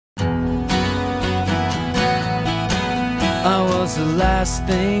I was the last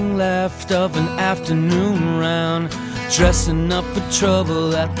thing left of an afternoon round, dressing up for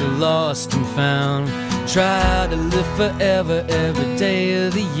trouble at the lost and found. Try to live forever every day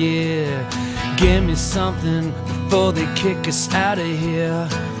of the year. Give me something before they kick us out of here.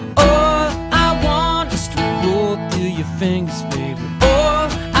 All I want is to roll through your fingers, baby. All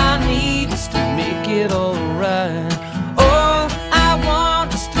I need is to make it alright. All I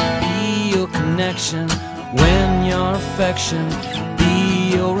want is to be your connection, when your affection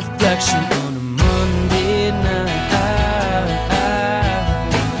be your reflection on a Monday night.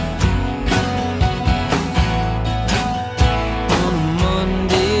 On a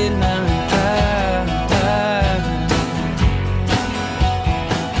Monday night.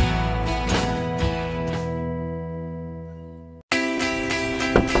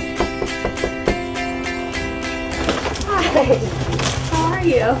 Hi, how are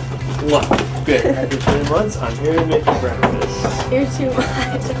you? What? Good. After 3 months, I'm here to make you breakfast. You're too much.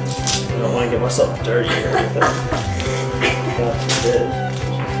 I don't want to get myself dirty or anything. That's good.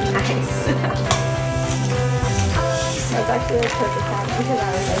 Nice. That's actually like perfect time because I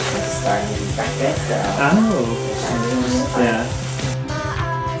was like just starting to eat breakfast, so. Oh. Yeah.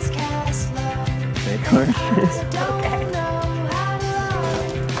 Very gorgeous. Okay.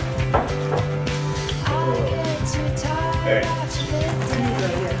 Very nice.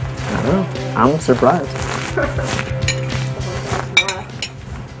 I don't know. I'm surprised.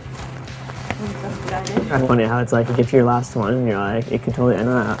 Kind of funny how it's like you get to your last one and you're like, it could totally end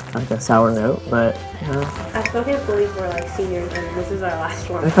on like a sour note, but you know. I still can't believe we're like seniors and this is our last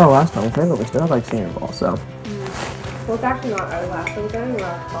one. It's our last one, okay, but we still have like senior ball, so. Well, it's actually not our last one, we're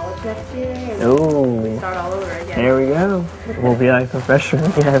off to college next year and Ooh. we start all over again. There we go. We'll be like the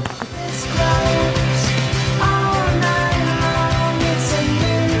freshmen. Yeah.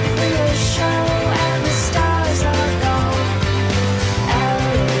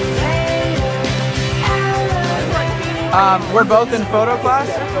 We're both in photo class,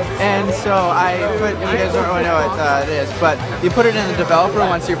 and so I put, you guys don't really know what it is, but you put it in the developer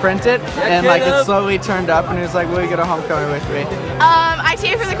once you print it, and like it slowly turned up, and it was like, will you go to homecoming with me? I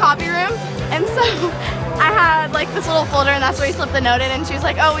TA for the copy room, and so I had like this little folder, and that's where we slipped the note in, and she was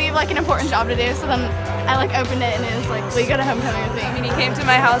like, oh, we have like an important job to do, so then I like opened it, and it was like, will you go to homecoming with me? And he came to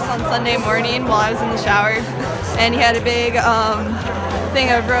my house on Sunday morning while I was in the shower, and he had a big thing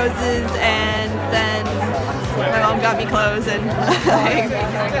of roses, and then my mom got me clothes, and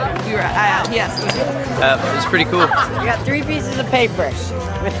he asked me. It was pretty cool. I got 3 pieces of paper.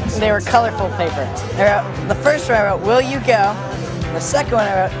 They were colorful paper. The first one I wrote, will you go? The second one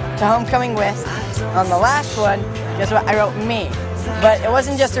I wrote, to homecoming with. On the last one, guess what? I wrote me. But it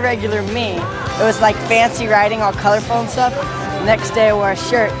wasn't just a regular me. It was like fancy writing, all colorful and stuff. The next day I wore a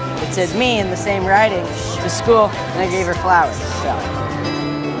shirt that said me in the same writing to school, and I gave her flowers. So,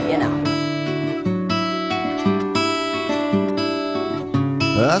 you know.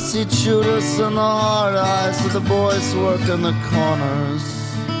 I see Judas in the hard eyes of the boys working the corners.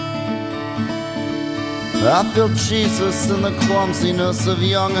 I feel Jesus in the clumsiness of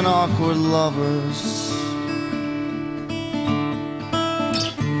young and awkward lovers.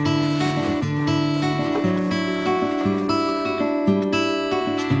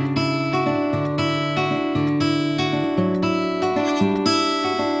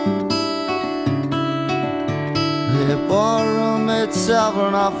 Hey, barroom, a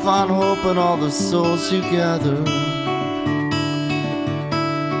tavern, I find hope in all the souls you gather.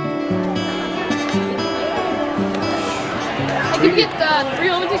 I could get the 3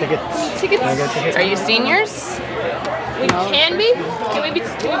 only tickets. Are you seniors? We can be? Can we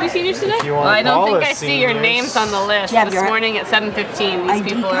be seniors today? Well, I don't think I see your names on the list. This morning at 7:15, these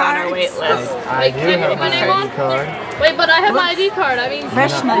people are on our wait list. I do have my ID card. Wait, but I have my ID card. I mean,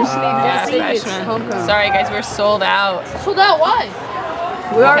 Freshmen. Yeah, freshmen. Sorry guys, we're sold out. Sold out? Why?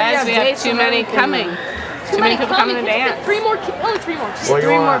 Because we have too many coming. Too many people coming to dance. 3 more, only 3 more. Just 3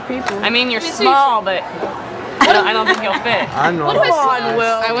 more people. I mean, you're small, but I don't think you'll fit. I'm not. Come on,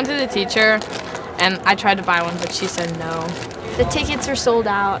 Will. I went to the teacher, and I tried to buy one, but she said no. The tickets are sold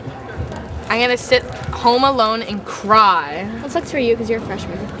out. I'm gonna sit home alone and cry. That sucks for you because you're a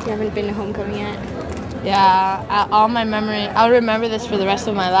freshman. You haven't been to homecoming yet. Yeah, all my memory, I'll remember this for the rest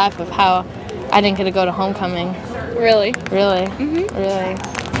of my life of how I didn't get to go to homecoming. Really? Really? Mm-hmm. Really.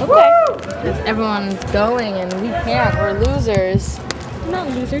 Okay. Because everyone's going and we can't. We're losers. We're not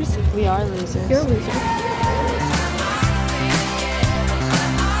losers. We are losers. You're a loser.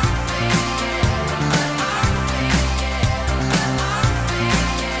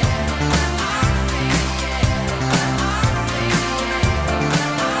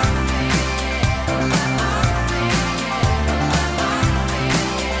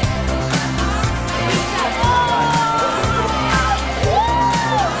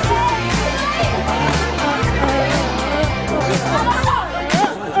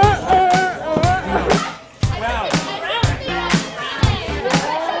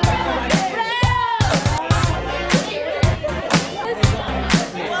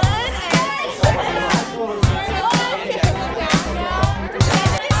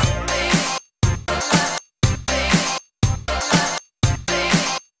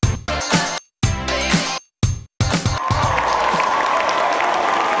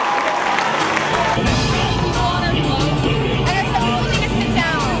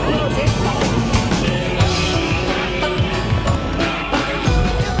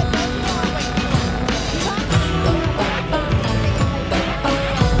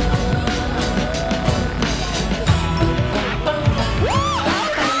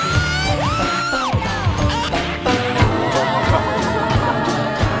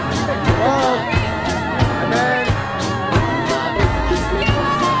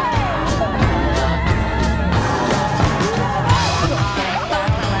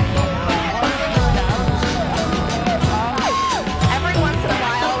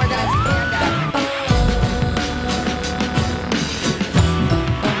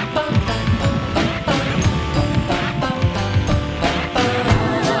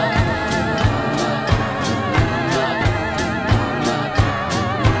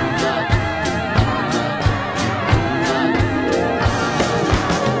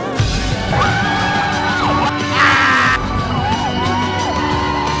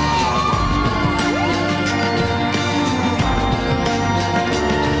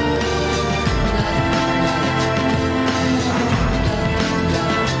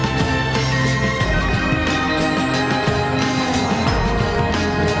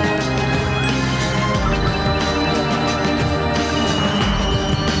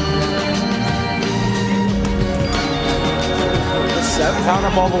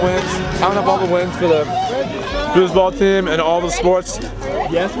 up all the wins. Counting up all the wins for the foosball team and all the sports.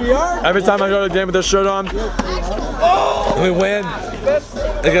 Yes, we are. Every time I go to the game with this shirt on, and we win,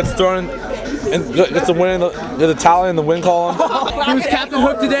 it gets thrown and gets a win in the tally in the win column. He was Captain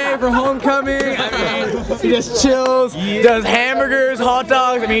Hook today for homecoming. I mean, he just chills, does hamburgers, hot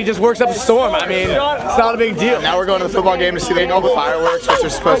dogs. I mean, he just works up a storm. I mean, it's not a big deal. Now we're going to the football game to see all the fireworks, which are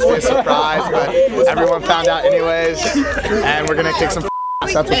supposed to be a surprise, but everyone found out anyways, and we're gonna kick some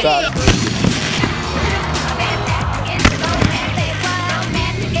ass. That's what's up.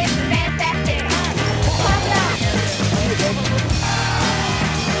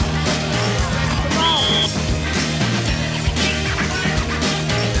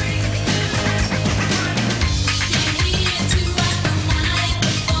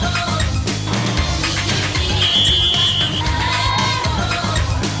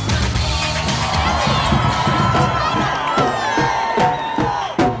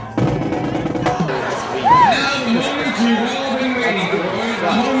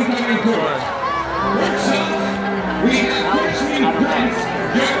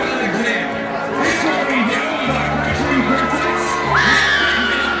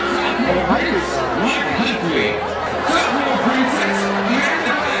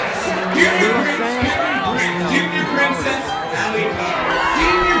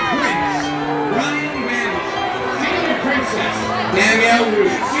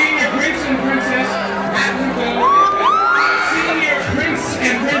 Senior Prince and Princess Africa, Senior Prince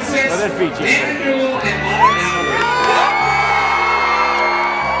and Princess Annual and Honor.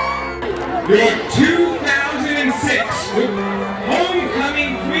 Your 2006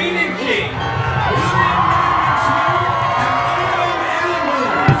 Homecoming Queen and King.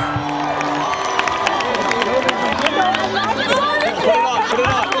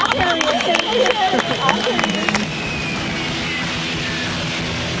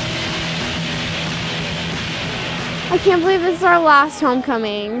 I can't believe this is our last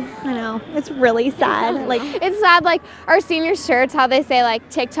homecoming. I know, it's really sad. Like, it's sad, like our senior shirts, how they say like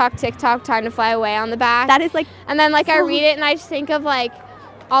TikTok, TikTok, time to fly away on the back. That is like, and then like I read it and I just think of like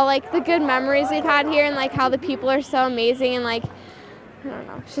all like the good memories we've had here and like how the people are so amazing and like, I don't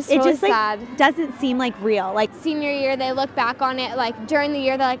know, it's just really sad. Like, doesn't seem like real. Like senior year, they look back on it like during the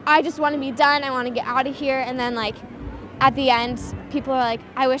year, they're like, I just want to be done, I want to get out of here, and then like at the end, people are like,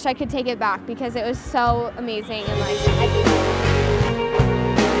 I wish I could take it back because it was so amazing and like.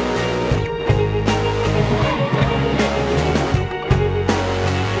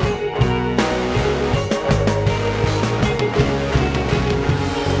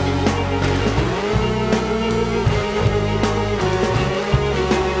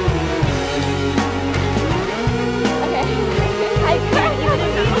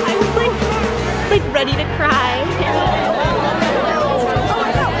 Like ready to cry.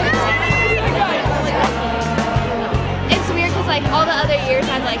 It's weird because like all the other years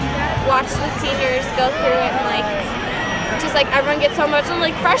I've like watched the seniors go through it and like just like everyone gets so much. And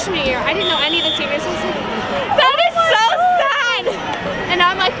like freshman year, I didn't know any of the seniors. I was like, that is so sad. And now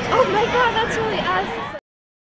I'm like, oh my god, that's really us.